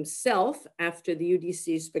rehabilitate himself after the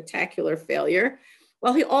UDC's spectacular failure,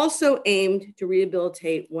 while he also aimed to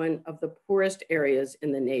rehabilitate one of the poorest areas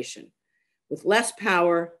in the nation. With less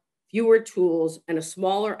power, fewer tools, and a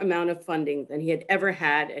smaller amount of funding than he had ever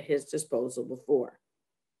had at his disposal before.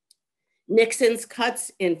 Nixon's cuts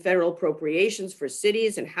in federal appropriations for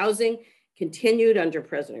cities and housing continued under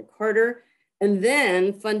President Carter, and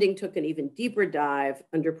then funding took an even deeper dive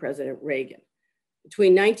under President Reagan.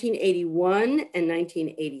 Between 1981 and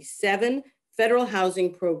 1987, federal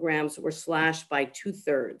housing programs were slashed by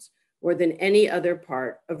 2/3, more than any other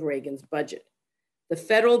part of Reagan's budget. The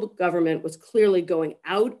federal government was clearly going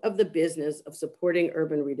out of the business of supporting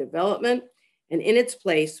urban redevelopment, and in its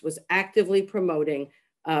place was actively promoting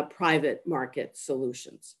private market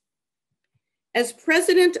solutions. As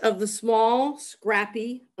president of the small,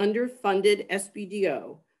 scrappy, underfunded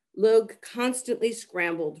SBDO, Logue constantly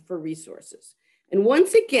scrambled for resources. And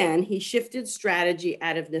once again, he shifted strategy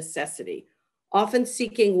out of necessity, often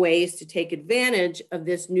seeking ways to take advantage of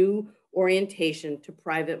this new orientation to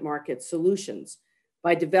private market solutions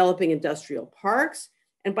by developing industrial parks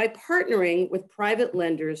and by partnering with private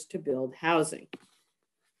lenders to build housing.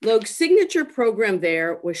 Logue's signature program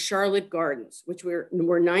there was Charlotte Gardens, which were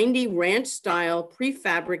 90 ranch-style,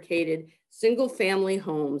 prefabricated, single-family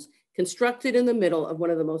homes constructed in the middle of one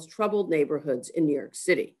of the most troubled neighborhoods in New York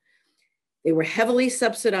City. They were heavily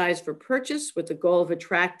subsidized for purchase with the goal of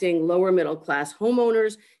attracting lower middle-class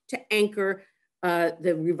homeowners to anchor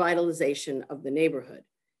the revitalization of the neighborhood.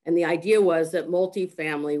 And the idea was that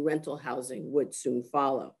multifamily rental housing would soon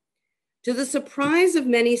follow. To the surprise of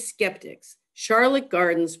many skeptics, Charlotte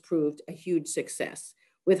Gardens proved a huge success.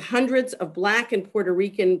 With hundreds of Black and Puerto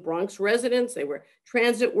Rican Bronx residents, they were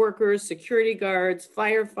transit workers, security guards,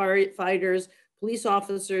 firefighters, police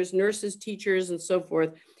officers, nurses, teachers, and so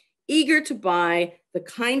forth, eager to buy the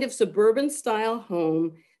kind of suburban style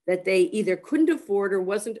home that they either couldn't afford or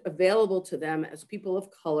wasn't available to them as people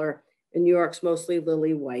of color in New York's mostly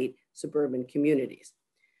lily white suburban communities.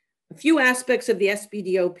 A few aspects of the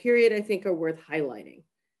SBDO period I think are worth highlighting.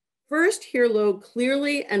 First, here Logue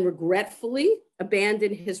clearly and regretfully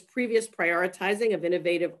abandoned his previous prioritizing of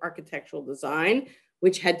innovative architectural design,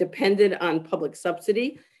 which had depended on public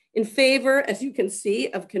subsidy, in favor, as you can see,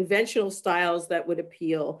 of conventional styles that would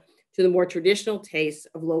appeal to the more traditional tastes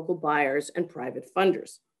of local buyers and private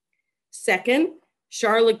funders. Second,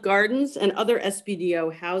 Charlotte Gardens and other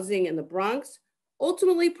SBDO housing in the Bronx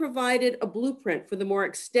ultimately provided a blueprint for the more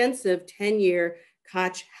extensive 10-year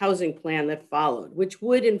Koch housing plan that followed, which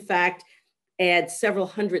would in fact add several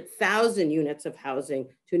 100,000 units of housing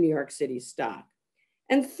to New York City's stock.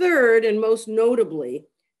 And third, and most notably,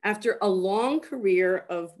 after a long career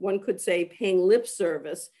of, one could say, paying lip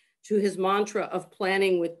service to his mantra of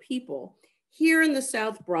planning with people, here in the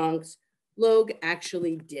South Bronx, Logue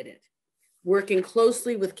actually did it, working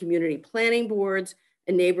closely with community planning boards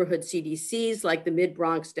and neighborhood CDCs like the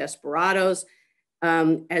Mid-Bronx Desperados,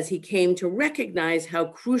 as he came to recognize how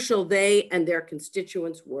crucial they and their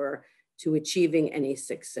constituents were to achieving any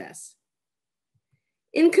success.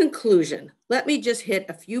 In conclusion, let me just hit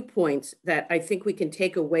a few points that I think we can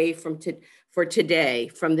take away for today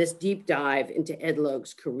from this deep dive into Ed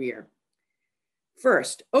Logue's career.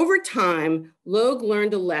 First, over time, Logue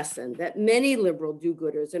learned a lesson that many liberal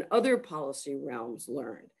do-gooders in other policy realms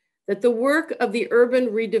learned, that the work of the urban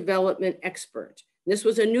redevelopment expert, this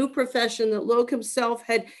was a new profession that Logue himself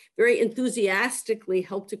had very enthusiastically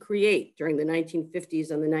helped to create during the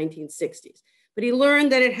 1950s and the 1960s, but he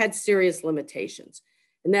learned that it had serious limitations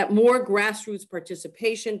and that more grassroots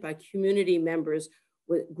participation by community members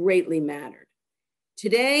greatly mattered.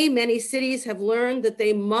 Today, many cities have learned that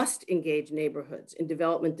they must engage neighborhoods in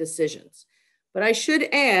development decisions. But I should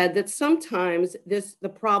add that sometimes the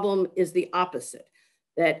problem is the opposite,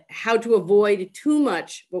 that how to avoid too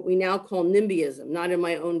much what we now call NIMBYism, not in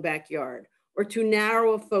my own backyard, or too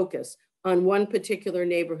narrow a focus on one particular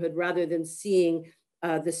neighborhood rather than seeing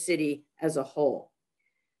the city as a whole.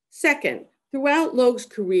 Second, throughout Logue's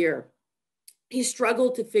career, he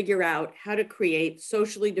struggled to figure out how to create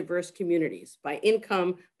socially diverse communities by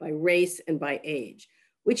income, by race, and by age,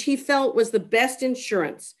 which he felt was the best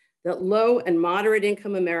insurance that low and moderate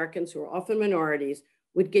income Americans, who are often minorities,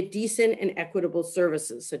 would get decent and equitable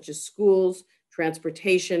services such as schools,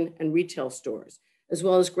 transportation, and retail stores, as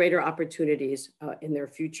well as greater opportunities in their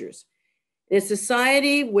futures. In a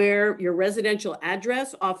society where your residential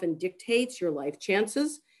address often dictates your life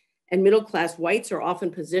chances, and middle-class whites are often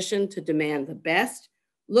positioned to demand the best,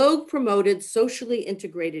 Logue promoted socially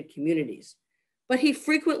integrated communities. But he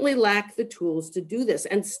frequently lacked the tools to do this.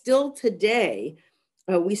 And still today,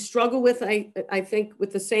 we struggle with, I think,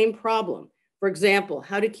 with the same problem. For example,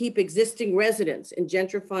 how to keep existing residents in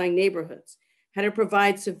gentrifying neighborhoods, how to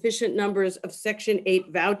provide sufficient numbers of Section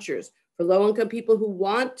 8 vouchers for low-income people who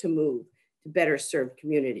want to move to better served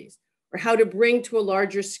communities, or how to bring to a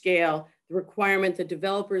larger scale the requirement that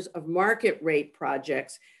developers of market rate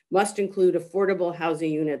projects must include affordable housing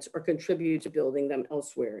units or contribute to building them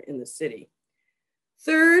elsewhere in the city.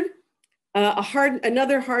 Third,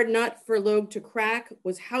 another hard nut for Logue to crack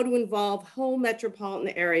was how to involve whole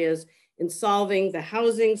metropolitan areas in solving the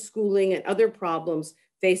housing, schooling, and other problems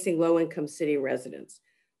facing low-income city residents.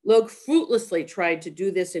 Logue fruitlessly tried to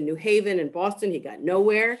do this in New Haven and Boston. He got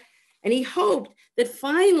nowhere. And he hoped that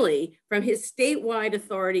finally, from his statewide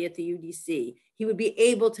authority at the UDC, he would be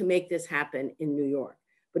able to make this happen in New York.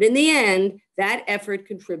 But in the end, that effort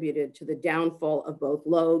contributed to the downfall of both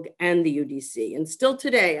Logue and the UDC. And still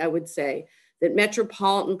today, I would say that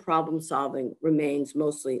metropolitan problem solving remains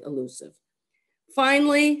mostly elusive.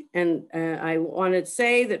 Finally, and I want to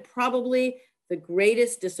say that probably the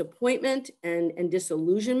greatest disappointment and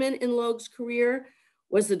disillusionment in Logue's career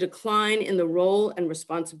was the decline in the role and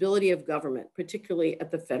responsibility of government, particularly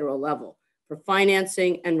at the federal level, for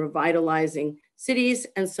financing and revitalizing cities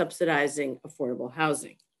and subsidizing affordable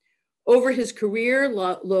housing. Over his career,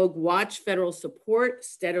 Logue watched federal support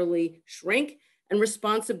steadily shrink and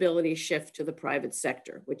responsibility shift to the private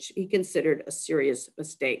sector, which he considered a serious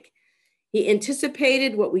mistake. He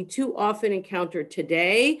anticipated what we too often encounter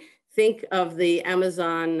today. Think of the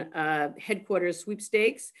Amazon headquarters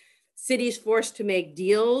sweepstakes, cities forced to make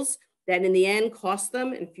deals that in the end cost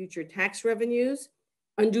them in future tax revenues,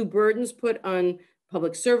 undue burdens put on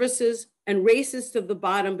public services, and races to the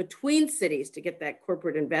bottom between cities to get that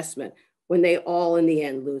corporate investment when they all in the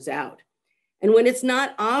end lose out. And when it's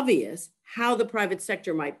not obvious how the private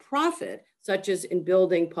sector might profit, such as in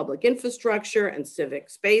building public infrastructure and civic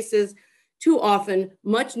spaces, too often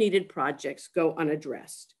much needed projects go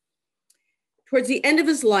unaddressed. Towards the end of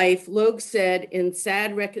his life, Logue said in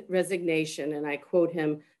sad resignation, and I quote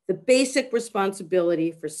him, "The basic responsibility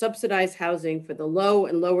for subsidized housing for the low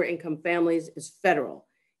and lower income families is federal.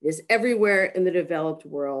 It is everywhere in the developed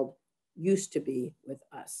world, used to be with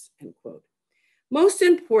us," end quote. Most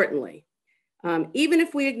importantly, even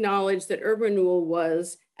if we acknowledge that urban renewal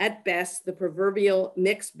was, at best, the proverbial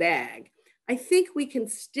mixed bag, I think we can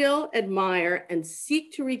still admire and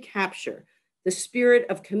seek to recapture the spirit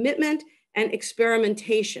of commitment and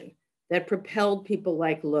experimentation that propelled people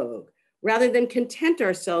like Logue, rather than content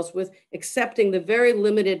ourselves with accepting the very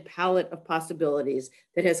limited palette of possibilities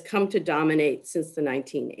that has come to dominate since the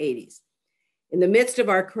 1980s. In the midst of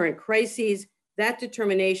our current crises, that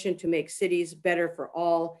determination to make cities better for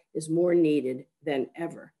all is more needed than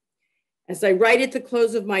ever. As I write at the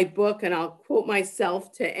close of my book, and I'll quote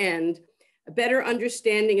myself to end, a better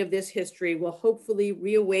understanding of this history will hopefully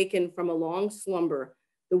reawaken from a long slumber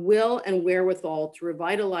the will and wherewithal to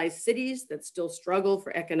revitalize cities that still struggle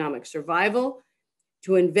for economic survival,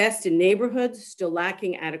 to invest in neighborhoods still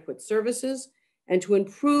lacking adequate services, and to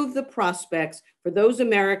improve the prospects for those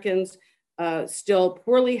Americans still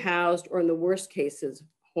poorly housed or, in the worst cases,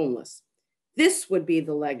 homeless. This would be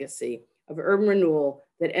the legacy of urban renewal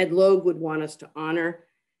that Ed Logue would want us to honor,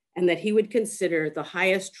 and that he would consider the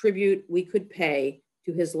highest tribute we could pay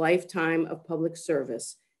to his lifetime of public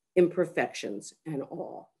service, imperfections and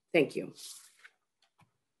all. Thank you.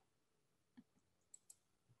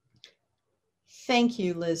 Thank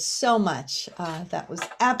you, Liz, so much. That was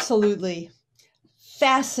absolutely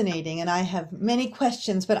fascinating, and I have many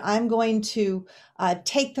questions, but I'm going to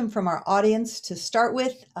take them from our audience to start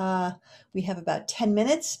with. We have about 10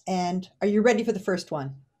 minutes, and are you ready for the first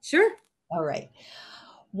one? Sure. All right.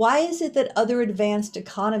 Why is it that other advanced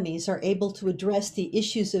economies are able to address the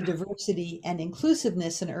issues of diversity and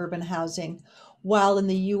inclusiveness in urban housing, while in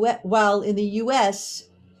the U.S.,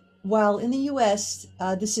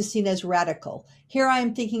 this is seen as radical? Here I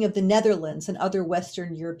am thinking of the Netherlands and other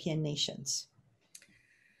Western European nations.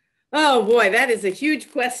 Oh boy, that is a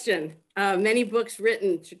huge question. Many books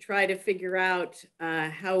written to try to figure out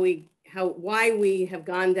why we have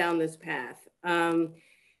gone down this path.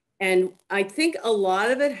 And I think a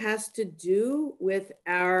lot of it has to do with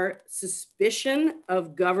our suspicion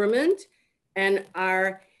of government and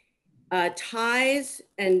our ties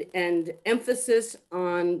and emphasis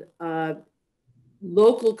on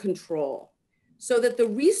local control, so that the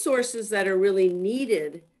resources that are really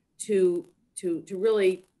needed to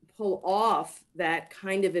really pull off that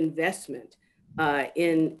kind of investment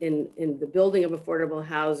in the building of affordable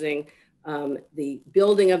housing, the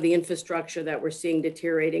building of the infrastructure that we're seeing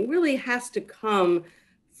deteriorating, really has to come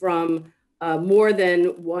from more than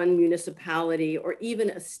one municipality or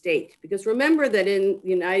even a state. Because remember that in the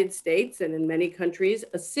United States and in many countries,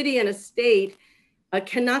 a city and a state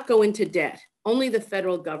cannot go into debt. Only the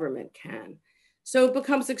federal government can. So it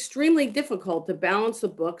becomes extremely difficult to balance the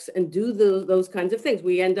books and do those kinds of things.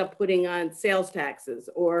 We end up putting on sales taxes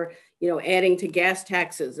or adding to gas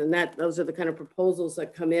taxes, and those are the kind of proposals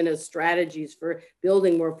that come in as strategies for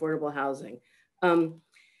building more affordable housing. I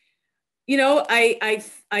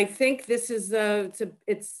think this is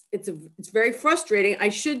it's very frustrating. I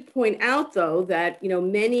should point out though that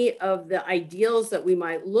many of the ideals that we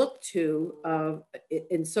might look to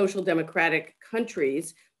in social democratic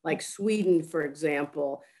countries, like Sweden, for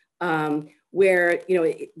example, where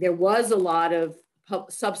there was a lot of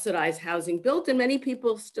subsidized housing built, and many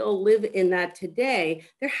people still live in that today.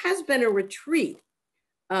 There has been a retreat,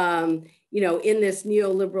 in this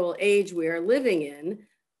neoliberal age we are living in,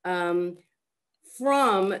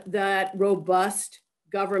 from that robust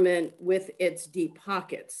government with its deep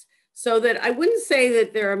pockets. So that I wouldn't say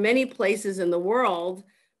that there are many places in the world,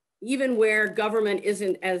 even where government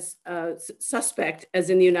isn't as suspect as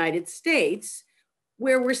in the United States,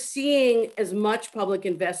 where we're seeing as much public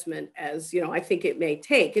investment as I think it may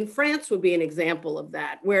take. And France would be an example of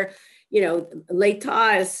that, where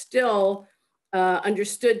l'État is still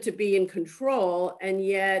understood to be in control, and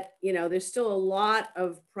yet there's still a lot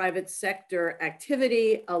of private sector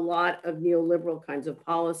activity, a lot of neoliberal kinds of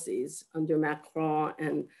policies under Macron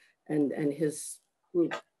and his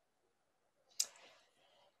group.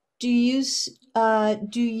 Do you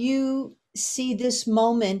see this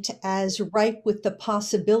moment as ripe with the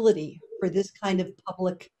possibility for this kind of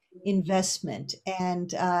public investment,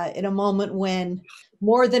 and in a moment when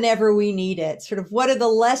more than ever we need it? Sort of, what are the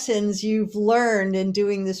lessons you've learned in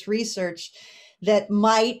doing this research that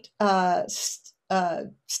might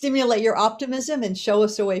stimulate your optimism and show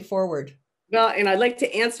us a way forward? Well, and I'd like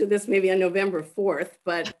to answer this maybe on November 4th,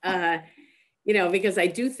 but because I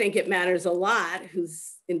do think it matters a lot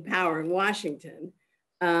who's in power in Washington.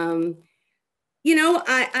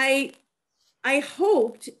 I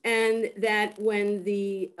hoped, and that when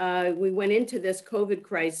we went into this COVID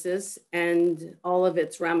crisis and all of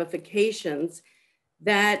its ramifications,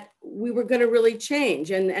 that we were going to really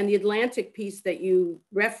change. And the Atlantic piece that you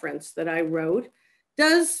referenced that I wrote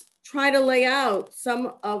does try to lay out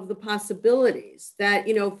some of the possibilities that,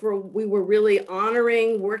 you know, we were really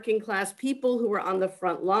honoring working class people who were on the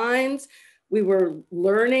front lines. We were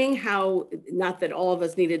learning how, not that all of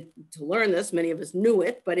us needed to learn this, many of us knew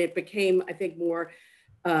it, but it became, I think, more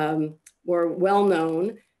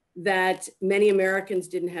well-known that many Americans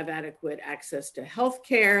didn't have adequate access to health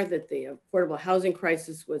care, that the affordable housing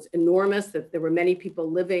crisis was enormous, that there were many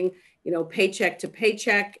people living, you know, paycheck to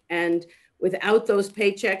paycheck, and without those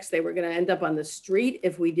paychecks, they were going to end up on the street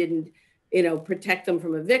if we didn't, you know, protect them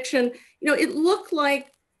from eviction. You know, it looked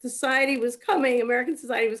like society was coming, American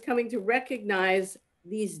society was coming to recognize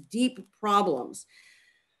these deep problems.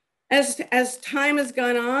 As time has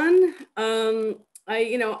gone on,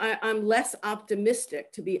 I'm less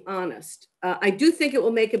optimistic, to be honest. I do think it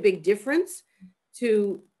will make a big difference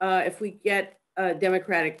to if we get a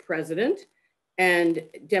Democratic president and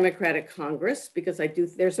Democratic Congress, because I do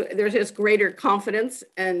there's just greater confidence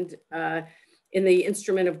and in the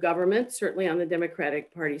instrument of government, certainly on the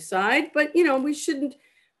Democratic Party side. But you know, we shouldn't,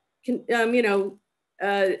 we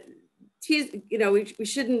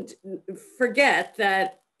shouldn't forget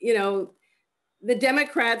that, you know, the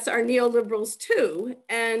Democrats are neoliberals too,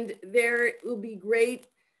 and there will be great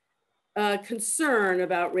concern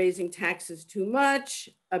about raising taxes too much,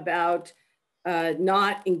 about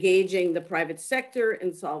not engaging the private sector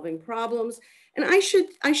in solving problems. And I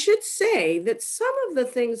should say that some of the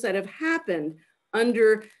things that have happened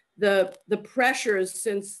under the pressures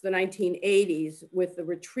since the 1980s with the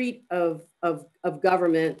retreat of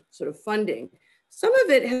government sort of funding, some of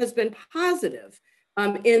it has been positive.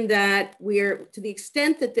 In that we're, to the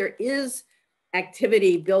extent that there is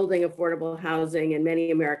activity building affordable housing in many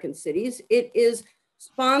American cities, it is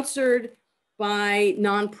sponsored by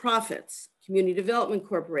nonprofits, community development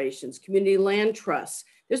corporations, community land trusts.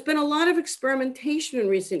 There's been a lot of experimentation in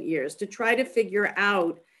recent years to try to figure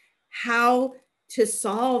out how to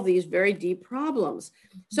solve these very deep problems.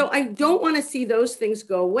 So I don't want to see those things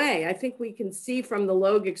go away. I think we can see from the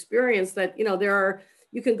Logue experience that, you know,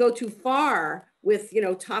 you can go too far with, you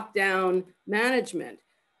know, top-down management.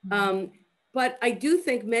 But I do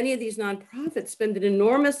think many of these nonprofits spend an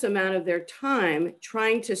enormous amount of their time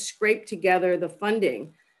trying to scrape together the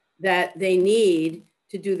funding that they need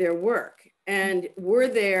to do their work. And were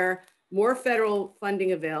there more federal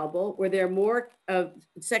funding available? Were there more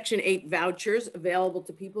Section 8 vouchers available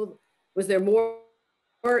to people? Was there more,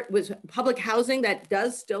 was public housing that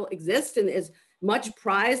does still exist and is much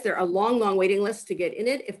prized? There are long, long waiting lists to get in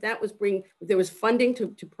it. If there was funding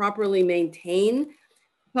to properly maintain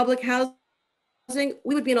public housing,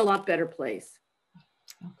 we would be in a lot better place.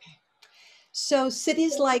 Okay. So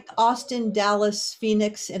cities like Austin, Dallas,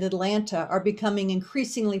 Phoenix, and Atlanta are becoming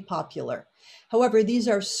increasingly popular. However, these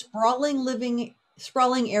are sprawling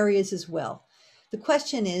areas as well. The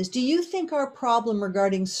question is, do you think our problem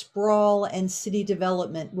regarding sprawl and city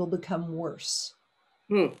development will become worse?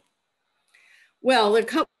 Well,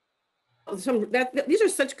 these are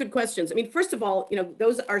such good questions. I mean, first of all, you know, there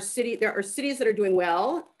are cities that are doing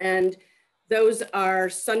well, and those are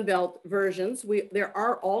Sunbelt versions. There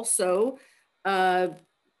are also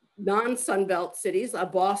non-Sunbelt cities,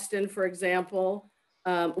 Boston, for example,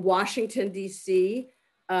 Washington, D.C.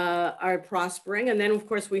 Are prospering. And then, of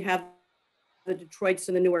course, we have the Detroits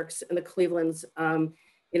and the Newarks and the Clevelands.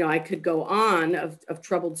 You know, I could go on of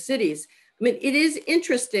troubled cities. I mean, it is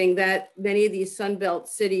interesting that many of these Sunbelt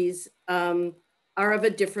cities are of a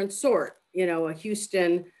different sort, you know, a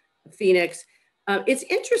Houston, a Phoenix. It's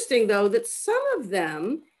interesting, though, that some of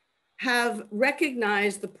them have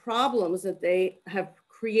recognized the problems that they have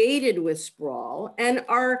created with sprawl and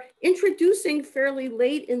are introducing fairly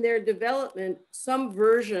late in their development some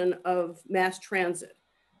version of mass transit.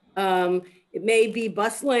 It may be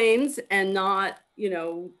bus lanes and not, you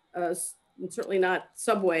know, certainly not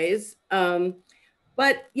subways.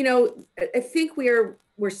 But, you know, I think we're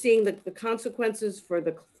seeing the consequences for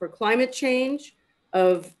climate change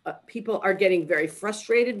of people are getting very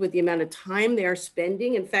frustrated with the amount of time they are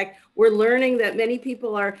spending. In fact, we're learning that many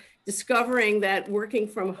people are discovering that working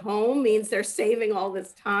from home means they're saving all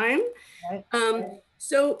this time. Right.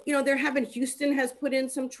 So, you know, Houston has put in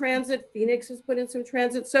some transit, Phoenix has put in some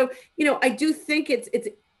transit. So, you know, I do think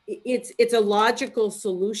it's a logical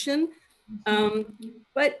solution.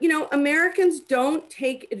 But, you know, Americans don't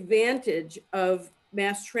take advantage of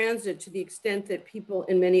mass transit to the extent that people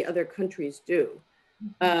in many other countries do.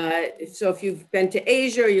 So if you've been to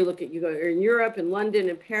Asia, or you go in Europe and London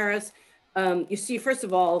and Paris, you see, first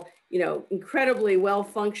of all, you know, incredibly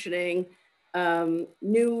well-functioning,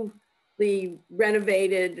 newly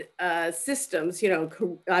renovated systems. You know,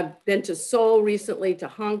 I've been to Seoul recently, to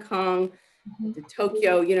Hong Kong, Mhm. to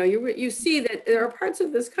Tokyo, you see that there are parts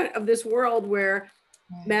of this world where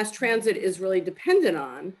Right. mass transit is really dependent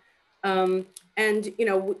on. And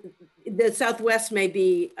the Southwest may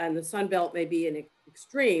be, and the Sun Belt may be an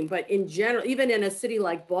extreme, but in general, even in a city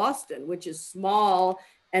like Boston, which is small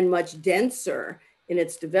and much denser in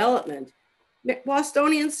its development,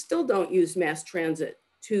 Bostonians still don't use mass transit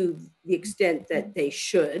to the extent that they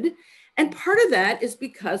should. And part of that is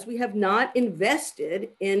because we have not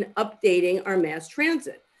invested in updating our mass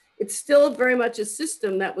transit. It's still very much a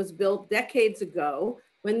system that was built decades ago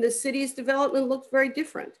when the city's development looked very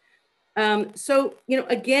different. So,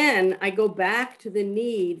 again, I go back to the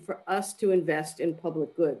need for us to invest in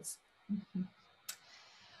public goods. Mhm.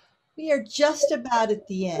 We are just about at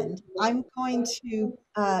the end. I'm going to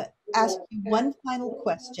ask you one final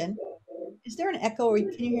question. Is there an echo or can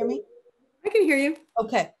you hear me? I can hear you.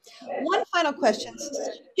 Okay. One final question,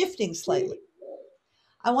 shifting slightly.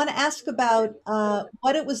 I want to ask about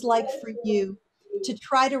what it was like for you to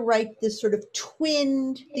try to write these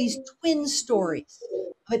twin stories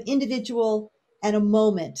of an individual and a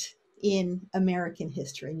moment in American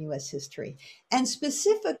history and US history. And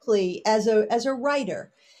specifically as a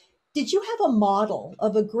writer, did you have a model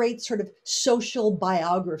of a great sort of social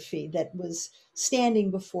biography that was standing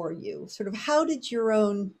before you? Sort of how did your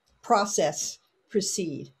own process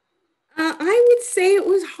proceed? I would say it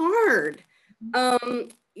was hard.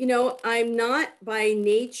 I'm not by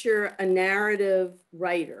nature a narrative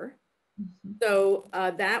writer. Mhm, So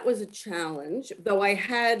that was a challenge, though I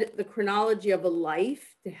had the chronology of a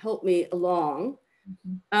life to help me along.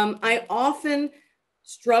 mhm, I often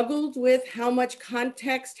struggled with how much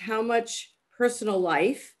context, how much personal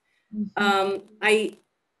life. mhm,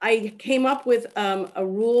 I came up with a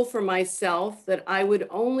rule for myself that I would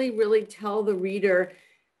only really tell the reader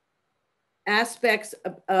aspects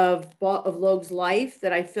of Logue's life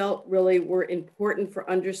that I felt really were important for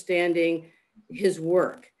understanding his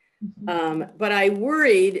work. mhm, But I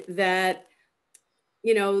worried that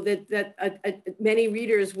many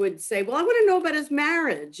readers would say, well, I want to know about his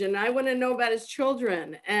marriage and I want to know about his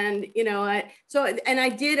children. And, I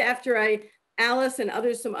did after Alice and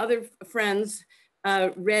some other friends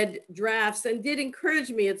read drafts and did encourage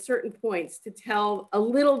me at certain points to tell a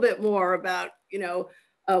little bit more about,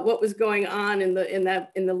 what was going on in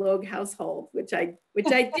the Logue household, which I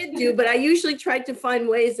did do, but I usually tried to find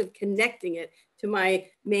ways of connecting it to my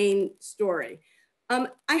main story. I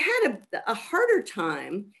had a harder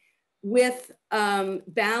time with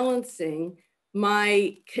balancing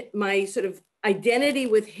my sort of identity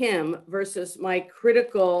with him versus my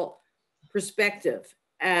critical perspective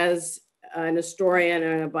as an historian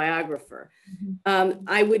and a biographer. mhm.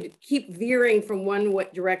 I would keep veering from one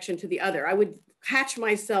direction to the other. I would catch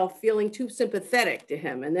myself feeling too sympathetic to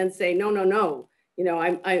him and then say, no, no, no.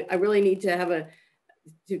 I really need to have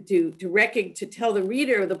to tell the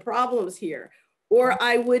reader the problems here. Or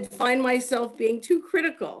I would find myself being too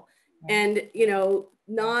critical and,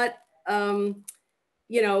 not,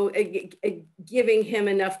 giving him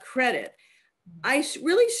enough credit. I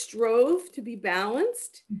really strove to be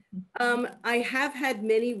balanced. I have had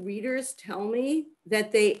many readers tell me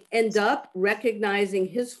that they end up recognizing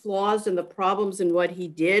his flaws and the problems in what he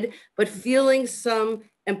did, but feeling some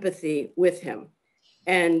empathy with him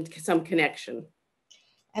and some connection.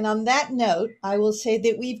 And on that note, I will say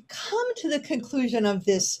that we've come to the conclusion of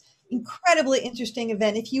this incredibly interesting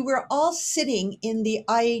event. If you were all sitting in the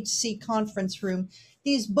IHC conference room,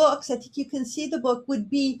 these books, I think you can see the book, would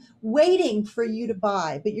be waiting for you to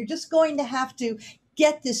buy, but you're just going to have to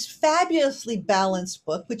get this fabulously balanced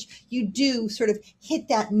book, which you do sort of hit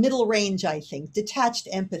that middle range, I think, detached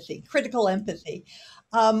empathy, critical empathy.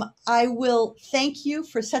 I will thank you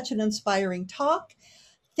for such an inspiring talk.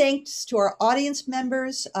 Thanks to our audience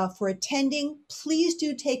members for attending. Please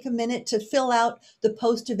do take a minute to fill out the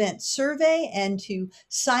post-event survey and to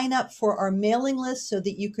sign up for our mailing list so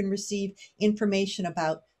that you can receive information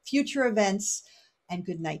about future events. And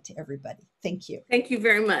good night to everybody. Thank you. Thank you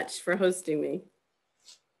very much for hosting me.